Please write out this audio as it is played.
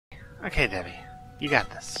Okay, Debbie. You got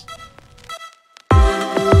this.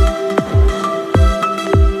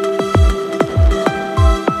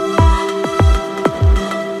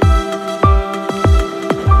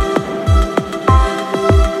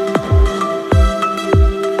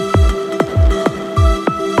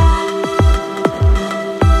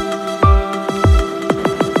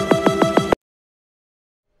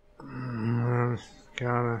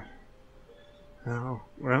 Oh,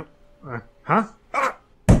 well, huh? Ah!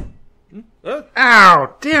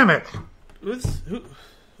 Ow! Damn it!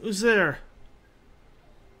 Who's there?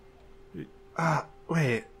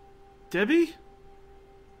 Wait. Debbie?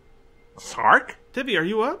 Sark? Debbie, are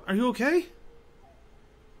you up? Are you okay?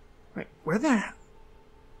 Wait, where the...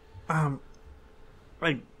 I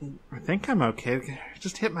think I'm okay. I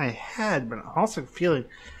just hit my head, but I'm also feeling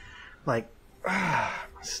like...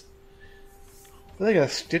 like a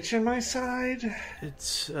stitch in my side?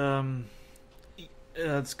 It's kind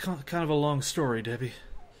of a long story, Debbie.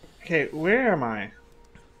 Okay, where am I?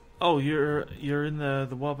 Oh, you're in the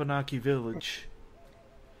Wabanaki village.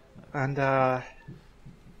 And,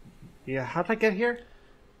 yeah, how'd I get here?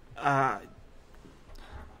 I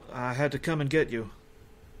had to come and get you.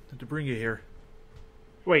 Had to bring you here.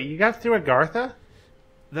 Wait, you got through Agartha?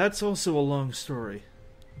 That's also a long story.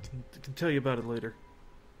 I can tell you about it later.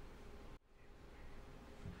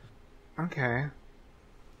 Okay.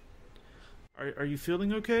 Are you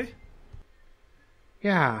feeling okay?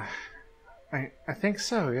 Yeah. I think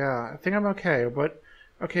so, yeah. I think I'm okay, but...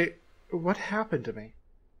 Okay, what happened to me?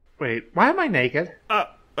 Wait, why am I naked?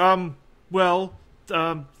 Well,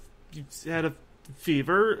 you had a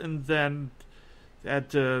fever, and then had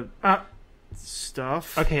to...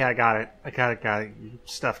 stuff. Okay, I got it. You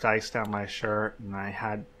stuffed ice down my shirt, and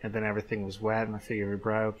then everything was wet, and I figured we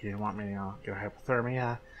broke. You didn't want me to get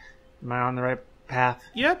hypothermia. Am I on the right path?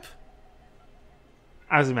 Yep.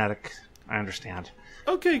 I was a medic. I understand.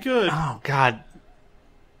 Okay, good. Oh, God.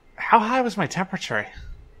 How high was my temperature?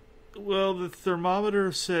 Well, the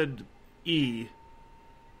thermometer said E.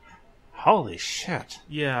 Holy shit.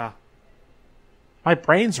 Yeah. My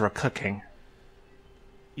brains were cooking.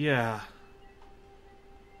 Yeah.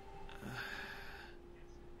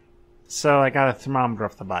 So I got a thermometer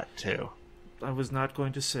off the butt, too. I was not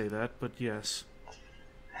going to say that, but yes.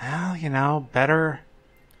 Well, better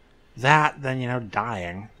that than,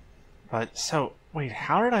 dying. But, so, wait,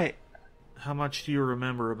 how did I... How much do you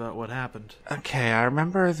remember about what happened? Okay, I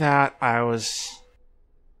remember that I was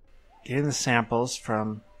getting the samples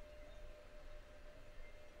from...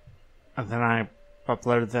 And then I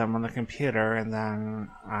uploaded them on the computer, and then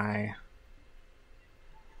I...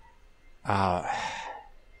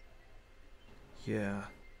 Yeah.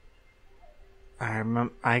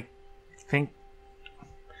 I think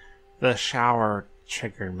the shower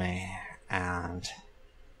triggered me, and...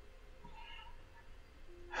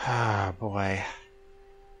 Oh, boy.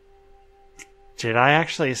 Did I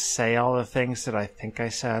actually say all the things that I think I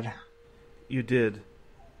said? You did.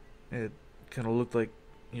 It kind of looked like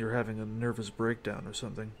you were having a nervous breakdown or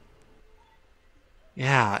something.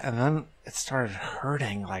 Yeah, and then it started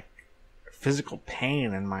hurting, like physical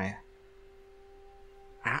pain in my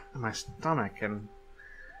stomach, and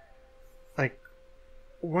like,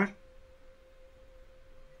 what?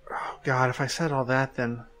 Oh, God, if I said all that,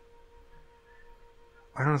 then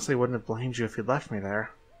I honestly wouldn't have blamed you if you'd left me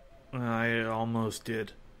there. I almost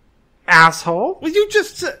did. Asshole! Well, you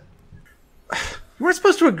just said... You weren't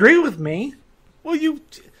supposed to agree with me. Well, you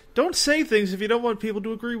don't say things if you don't want people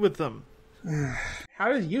to agree with them.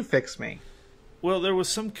 How did you fix me? Well, there was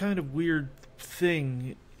some kind of weird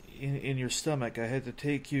thing in your stomach. I had to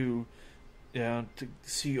take you down to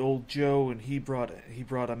see old Joe, and he brought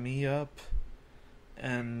a me up,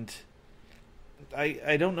 and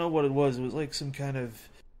I don't know what it was. It was like some kind of,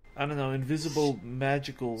 I don't know, invisible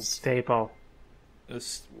magical staple. It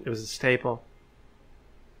was a staple.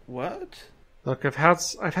 What? Look, I've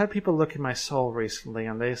had people look at my soul recently,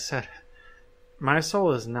 and they said my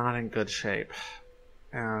soul is not in good shape,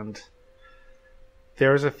 and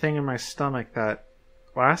there was a thing in my stomach that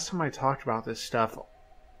last time I talked about this stuff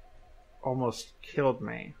almost killed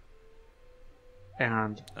me.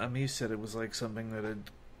 And he said it was like something that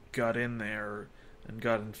had got in there and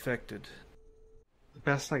got infected. The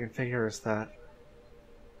best I can figure is that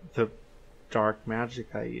the dark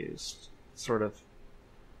magic I used sort of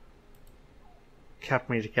kept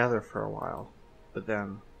me together for a while. But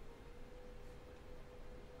then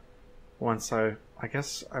once I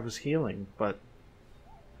guess I was healing, but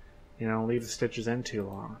leave the stitches in too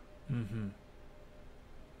long. Mm-hmm.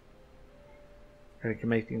 And it can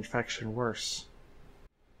make the infection worse.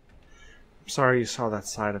 I'm sorry you saw that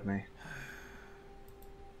side of me.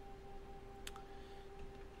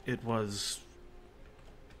 it was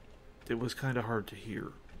kind of hard to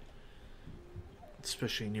hear,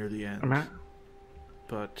 especially near the end.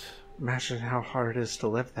 But imagine how hard it is to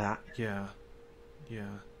live that. yeah.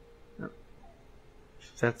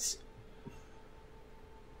 That's...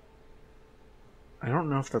 I don't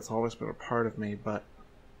know if that's always been a part of me, but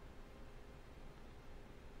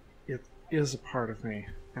it is a part of me,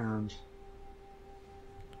 and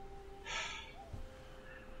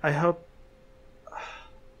I hope...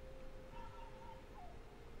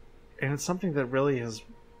 And it's something that really has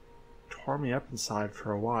tore me up inside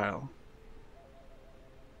for a while.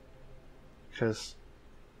 Because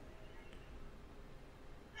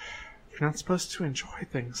you're not supposed to enjoy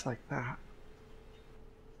things like that.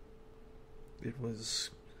 It was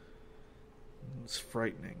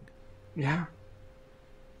frightening. Yeah.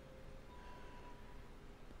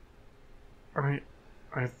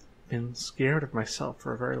 I've been scared of myself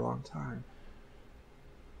for a very long time.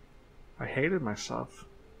 I hated myself.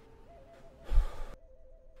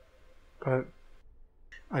 But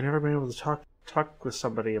I've never been able to talk with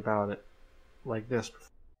somebody about it like this before.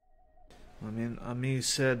 I mean, Ami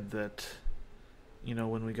said that,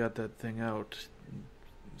 when we got that thing out,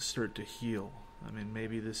 start to heal. I mean,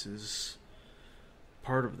 maybe this is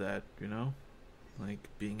part of that, like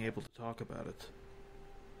being able to talk about it.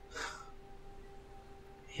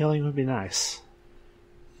 Healing would be nice.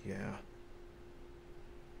 Yeah.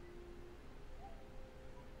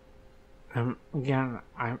 Again,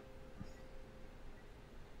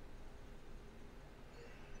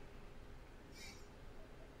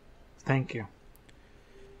 thank you.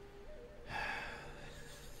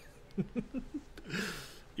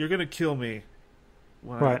 You're gonna kill me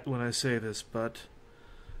when I say this, but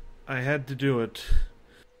I had to do it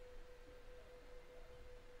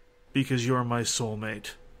because you're my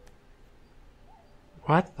soulmate.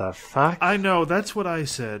 What the fuck? I know, that's what I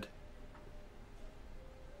said.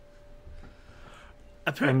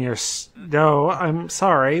 And you're... No, I'm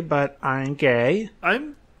sorry, but I'm gay.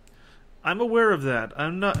 I'm aware of that.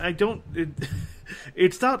 I'm not... I don't...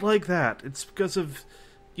 it's not like that. It's because of,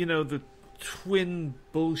 the twin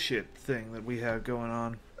bullshit thing that we have going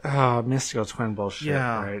on. Oh, mystical twin bullshit,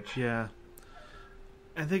 yeah, right? Yeah.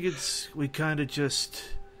 I think we kind of just...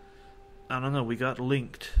 I don't know, we got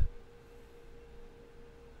linked.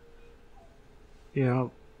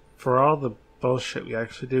 For all the bullshit, we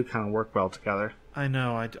actually do kind of work well together. I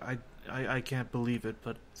know, I can't believe it,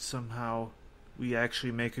 but somehow we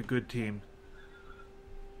actually make a good team.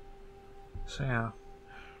 So, yeah.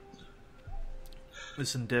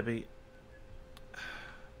 Listen, Debbie.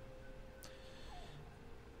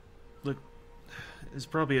 Look, it's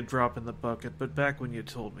probably a drop in the bucket, but back when you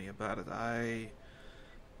told me about it, I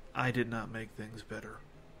did not make things better.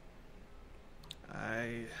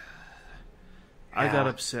 I got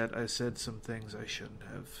upset. I said some things I shouldn't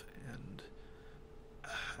have, and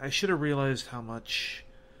I should have realized how much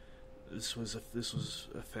this was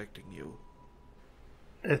affecting you.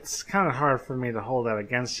 It's kind of hard for me to hold that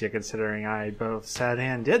against you, considering I both said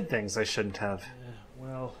and did things I shouldn't have. Yeah,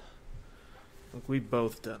 well, look, we've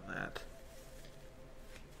both done that.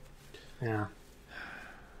 Yeah.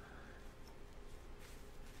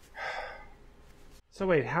 So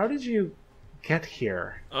wait, how did you get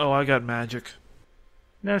here? Oh, I got magic.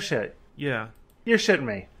 No shit. Yeah. You're shitting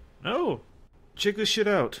me. No. Check this shit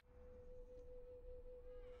out.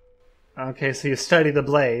 Okay, so you study the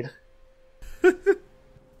blade.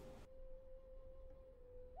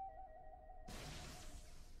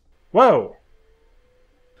 Whoa!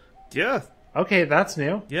 Yeah. Okay, that's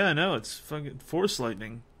new. Yeah, I know. It's fucking force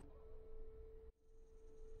lightning.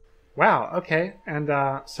 Wow, okay. And,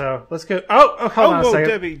 so, let's go... Oh, hold on a second.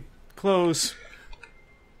 Debbie. Close.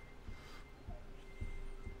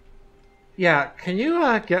 Yeah, can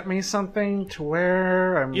you, get me something to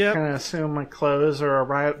wear? I'm gonna assume my clothes are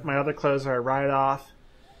my other clothes are right off.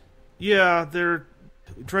 Yeah,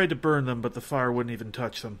 we tried to burn them, but the fire wouldn't even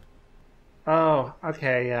touch them. Oh,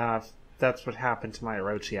 okay, yeah. That's what happened to my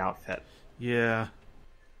Orochi outfit. Yeah.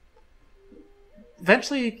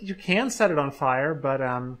 Eventually, you can set it on fire, but,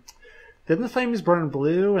 didn't the flames burn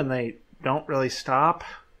blue and they don't really stop?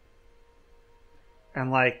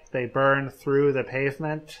 And, they burn through the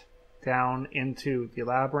pavement down into the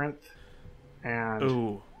labyrinth? And...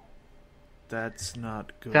 Ooh. That's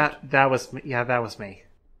not good. That was me. Yeah, that was me.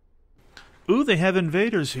 Ooh, they have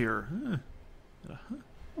invaders here. Huh.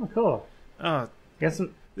 Oh, cool.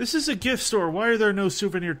 This is a gift store. Why are there no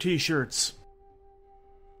souvenir t-shirts?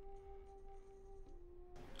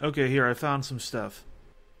 Okay, here, I found some stuff.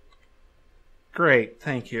 Great,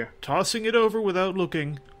 thank you. Tossing it over without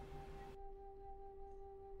looking.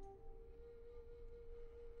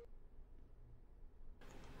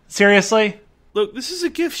 Seriously? Look, this is a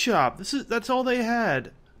gift shop. That's all they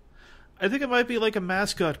had. I think it might be like a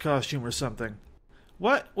mascot costume or something.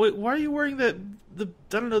 What? Wait, why are you wearing the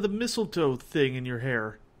mistletoe thing in your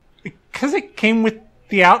hair? Because it came with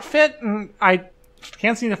the outfit, and I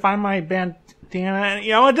can't seem to find my bandana.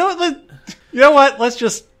 You know what? Let's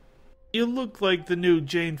just... You look like the new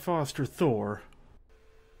Jane Foster Thor.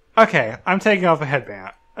 Okay, I'm taking off the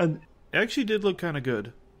headband. It actually did look kind of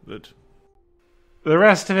good, but... The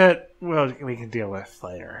rest of it, well, we can deal with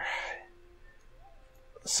later.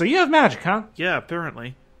 So you have magic, huh? Yeah,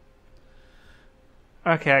 apparently.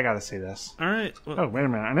 Okay, I gotta see this. Alright. Well, oh, wait a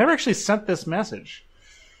minute. I never actually sent this message.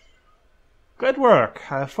 Good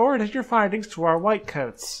work. I forwarded your findings to our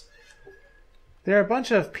whitecoats. There are a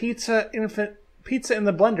bunch of pizza in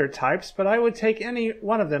the blender types, but I would take any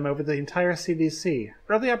one of them over the entire CDC.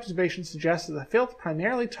 Early observations suggest that the filth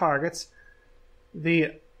primarily targets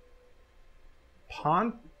the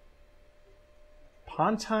Pontine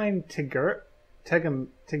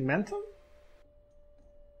tegmentum?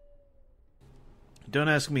 Don't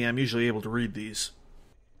ask me, I'm usually able to read these.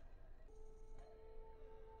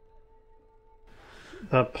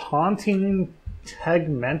 The Pontine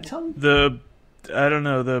tegmentum? The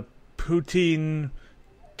Poutine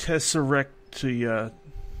tesseractia.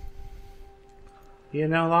 You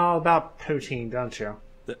know all about poutine, don't you?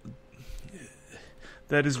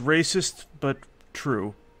 That is racist, but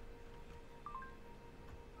true.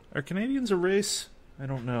 Are Canadians a race? I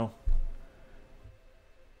don't know.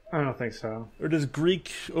 I don't think so. Or does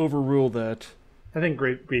Greek overrule that? I think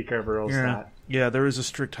Greek overrules that. Yeah, there is a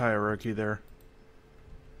strict hierarchy there.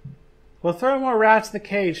 We'll throw more rats in the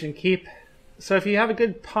cage and keep... So if you have a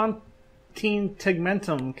good Pontine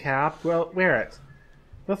tegmentum cap, well, wear it.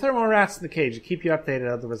 We'll throw more rats in the cage and keep you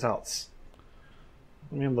updated of the results.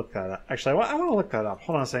 Let me look that up. Actually, I want to look that up.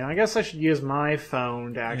 Hold on a second. I guess I should use my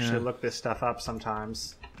phone to actually look this stuff up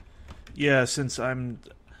sometimes. Yeah, since I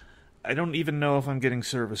don't even know if I'm getting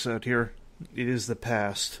service out here. It is the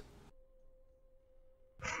past.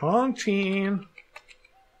 Pontine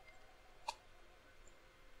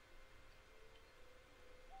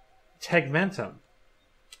tegmentum.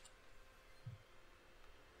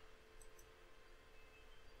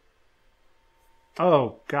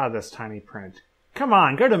 Oh, God, this tiny print. Come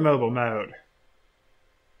on, go to mobile mode.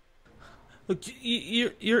 Look,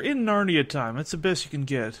 you're in Narnia time. That's the best you can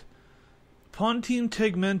get. Pontine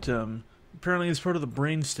tegmentum apparently is part of the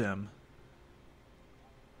brainstem.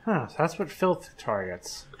 Huh, so that's what filth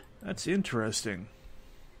targets. That's interesting.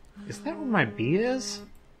 Is that what my B is?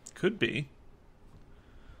 Could be.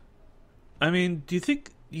 I mean, do you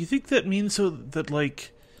think that means so that,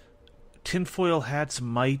 like, tinfoil hats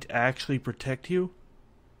might actually protect you?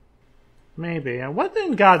 Maybe. What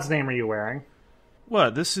in God's name are you wearing?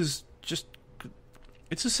 What? This is just...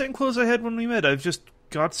 It's the same clothes I had when we met. I've just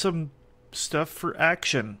got some stuff for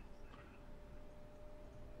action.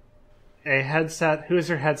 A headset? Who is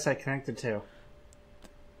your headset connected to?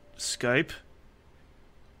 Skype?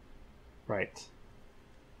 Right.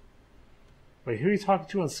 Wait, who are you talking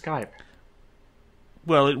to on Skype?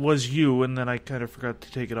 Well, it was you, and then I kind of forgot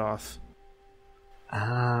to take it off.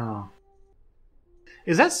 Oh.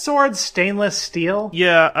 Is that sword stainless steel?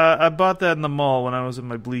 Yeah, I bought that in the mall when I was in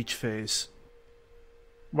my bleach phase.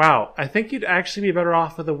 Wow, I think you'd actually be better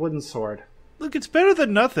off with a wooden sword. Look, it's better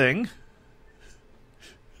than nothing.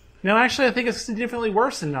 No, actually, I think it's significantly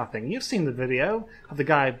worse than nothing. You've seen the video of the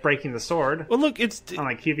guy breaking the sword. Well, look, it's on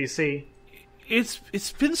like QVC.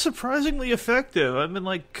 It's been surprisingly effective. I've been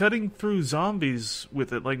like cutting through zombies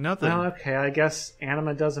with it like nothing. Well, okay, I guess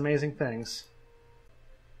anima does amazing things.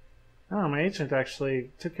 Oh, my agent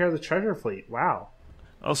actually took care of the treasure fleet. Wow.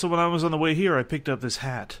 Also, when I was on the way here, I picked up this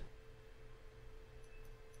hat.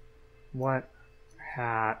 What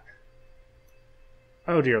hat?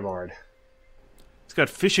 Oh, dear Lord. It's got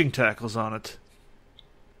fishing tackles on it.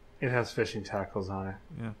 It has fishing tackles on it.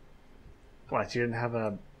 Yeah. What, you didn't have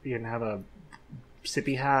a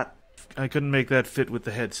sippy hat? I couldn't make that fit with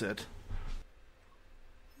the headset.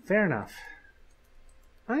 Fair enough.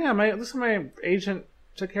 Oh yeah, looks like my agent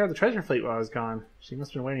took care of the treasure fleet while I was gone. She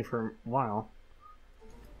must have been waiting for a while.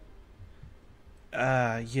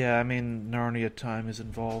 Yeah, I mean, Narnia time is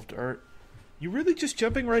involved. Are you really just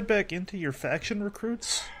jumping right back into your faction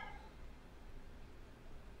recruits?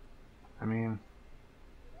 I mean,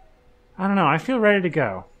 I don't know. I feel ready to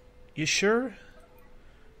go. You sure?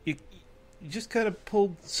 You just kind of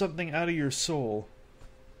pulled something out of your soul.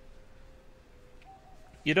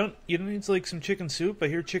 You don't need like some chicken soup? I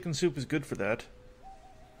hear chicken soup is good for that.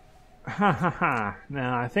 Ha ha ha.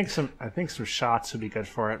 No, I think some shots would be good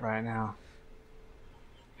for it right now.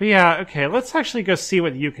 But yeah, okay, let's actually go see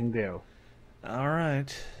what you can do.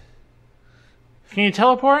 Alright. Can you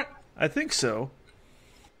teleport? I think so.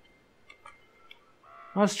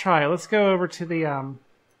 Let's try it. Let's go over to the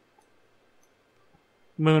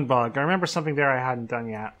Moonbug. I remember something there I hadn't done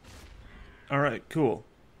yet. Alright, cool.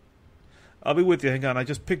 I'll be with you. Hang on, I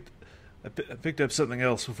picked up something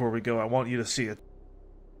else before we go. I want you to see it.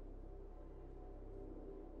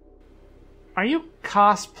 Are you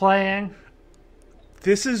cosplaying?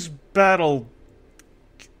 This is Battle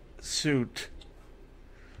Suit.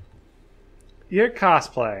 You're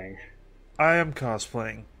cosplaying. I am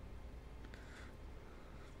cosplaying.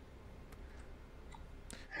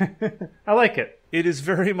 I like it. It is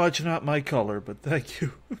very much not my color, but thank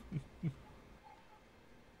you.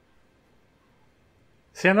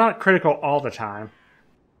 See, I'm not critical all the time.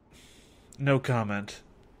 No comment.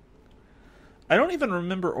 I don't even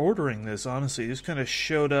remember ordering this, honestly. It just kind of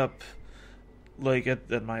showed up, like,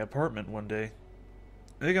 at my apartment one day.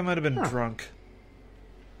 I think I might have been drunk.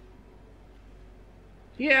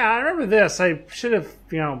 Yeah, I remember this. I should have,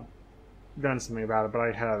 done something about it, but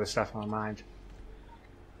I had other stuff on my mind.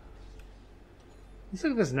 Let's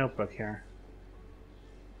look at this notebook here.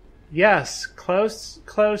 Yes, close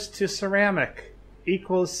to ceramic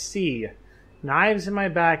equals C. Knives in my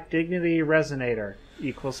back, dignity resonator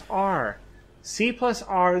equals R. C plus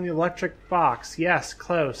R in the electric box. Yes,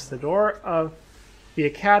 close. The door of the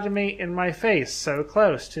academy in my face. So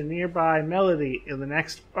close to nearby melody in the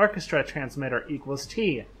next orchestra transmitter equals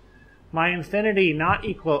T. My infinity not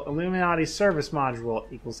equal Illuminati service module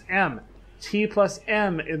equals M. T plus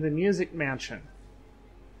M in the music mansion.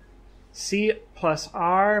 C plus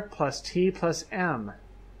R plus T plus M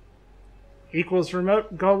equals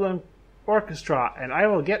remote golem orchestra, and I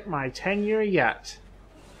will get my tenure yet.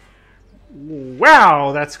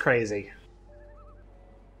 Wow, that's crazy.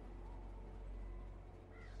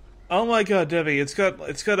 Oh my god, Debbie, it's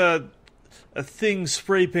got a thing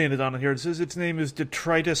spray painted on it here. It says its name is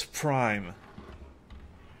Detritus Prime.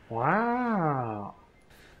 Wow.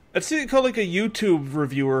 I'd see it called like a YouTube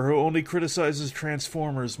reviewer who only criticizes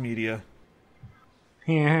Transformers media.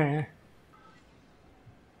 Yeah.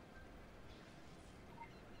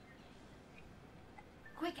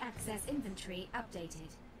 Quick access inventory updated.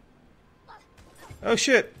 Oh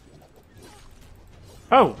shit.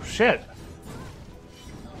 Oh, shit.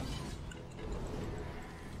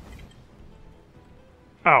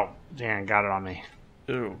 Oh, Dan got it on me.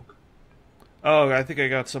 Ooh. Oh, I think I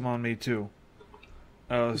got some on me too.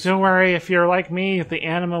 Oh, Don't worry, if you're like me, the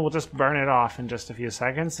anima will just burn it off in just a few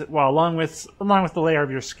seconds. Well, along with the layer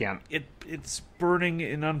of your skin. it's burning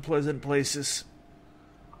in unpleasant places.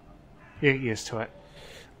 You get used to it.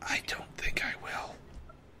 I don't think I will.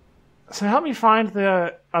 So help me find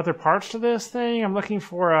the other parts to this thing. I'm looking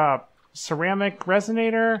for a ceramic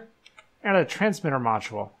resonator and a transmitter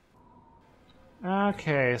module.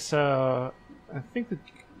 Okay, so I think that...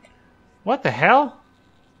 What the hell?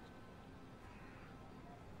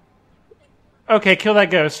 Okay, kill that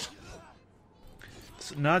ghost.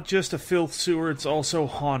 It's not just a filth sewer, it's also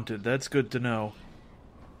haunted. That's good to know.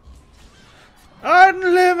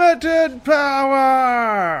 Unlimited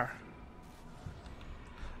power!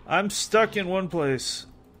 I'm stuck in one place.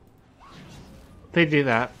 They do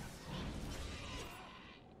that.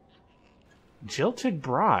 Jilted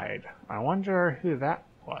Bride. I wonder who that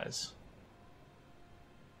was.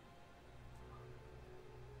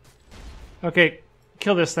 Okay,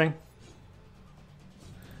 kill this thing.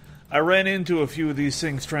 I ran into a few of these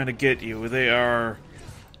things trying to get you. They are...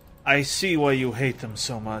 I see why you hate them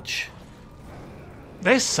so much.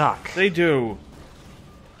 They suck. They do.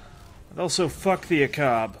 And also, fuck the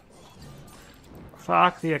Akab.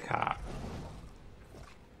 Fuck the Akab.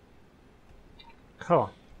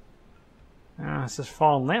 Cool. This is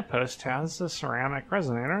fallen lamppost has a ceramic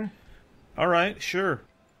resonator. Alright, sure.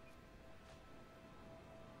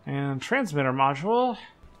 And transmitter module.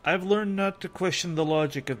 I've learned not to question the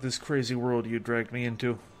logic of this crazy world you dragged me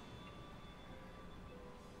into.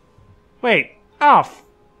 Wait. Oh,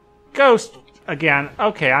 Ghost again.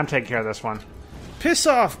 Okay, I'm taking care of this one. Piss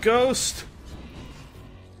off, Ghost!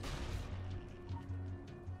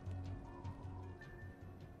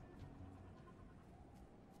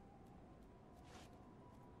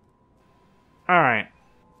 Alright.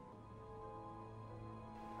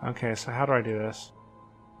 Okay, so how do I do this?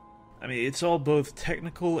 I mean, it's all both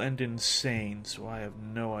technical and insane, so I have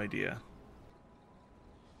no idea.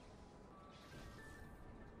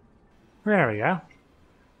 There we go.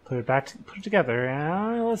 Put it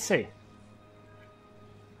together. Let's see.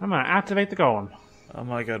 I'm gonna activate the golem. Oh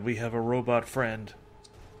my god, we have a robot friend.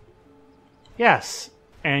 Yes.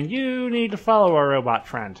 And you need to follow our robot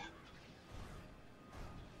friend.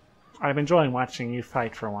 I'm enjoying watching you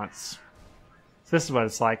fight for once. This is what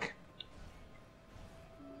it's like.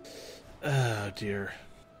 Oh, dear.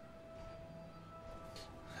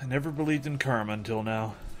 I never believed in karma until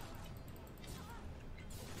now.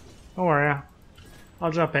 Don't worry.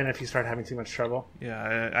 I'll jump in if you start having too much trouble.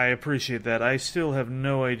 Yeah, I appreciate that. I still have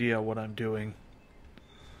no idea what I'm doing.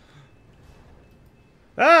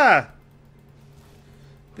 Ah!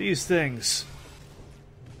 These things.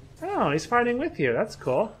 Oh, he's fighting with you. That's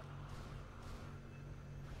cool.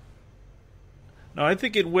 No, I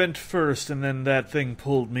think it went first and then that thing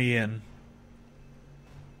pulled me in.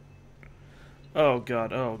 Oh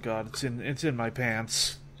god, it's in my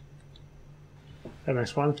pants. That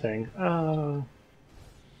makes one thing. I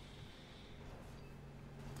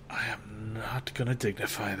am not gonna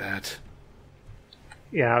dignify that.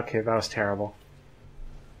 Yeah, okay, that was terrible.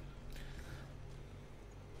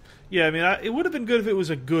 Yeah, I mean, it would have been good if it was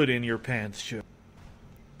a good in your pants joke.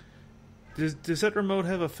 Does that remote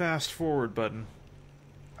have a fast forward button?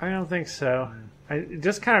 I don't think so. I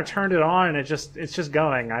just kind of turned it on and it's just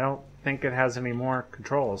going. I don't think it has any more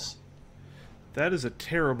controls. That is a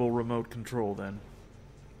terrible remote control then.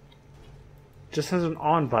 Just has an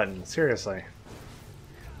on button, seriously.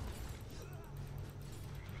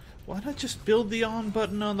 Why not just build the on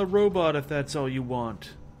button on the robot if that's all you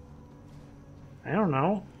want? I don't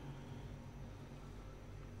know.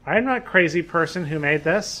 I'm not a crazy person who made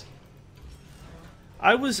this.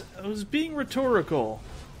 I was being rhetorical.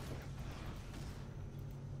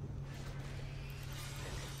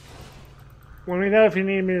 Let me know if you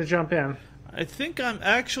need me to jump in. I think I'm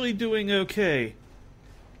actually doing okay.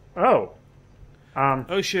 Oh.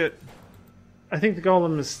 Oh shit. I think the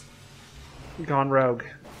golem is gone rogue.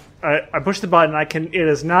 I pushed the button. It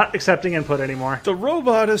is not accepting input anymore. The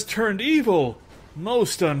robot has turned evil.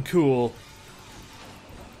 Most uncool.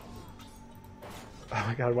 Oh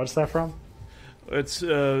my god, what's that from? It's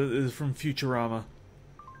from Futurama.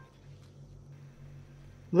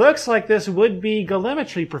 Looks like this would-be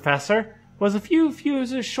golimetry professor was a few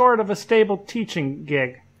fuses short of a stable teaching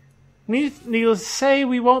gig. Needless to say,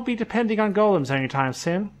 we won't be depending on golems anytime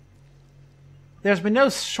soon. There's been no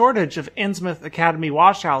shortage of Innsmouth Academy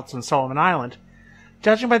washouts on Solomon Island.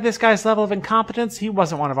 Judging by this guy's level of incompetence, he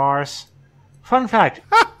wasn't one of ours. Fun fact.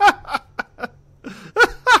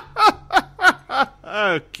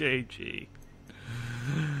 Okay, gee.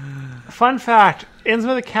 Fun fact,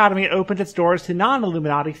 Innsmouth Academy opened its doors to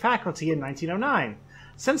non-Illuminati faculty in 1909.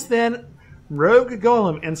 Since then, rogue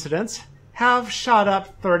golem incidents have shot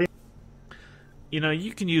up 30... You know,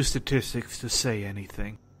 you can use statistics to say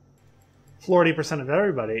anything. 40% of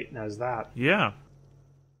everybody knows that. Yeah.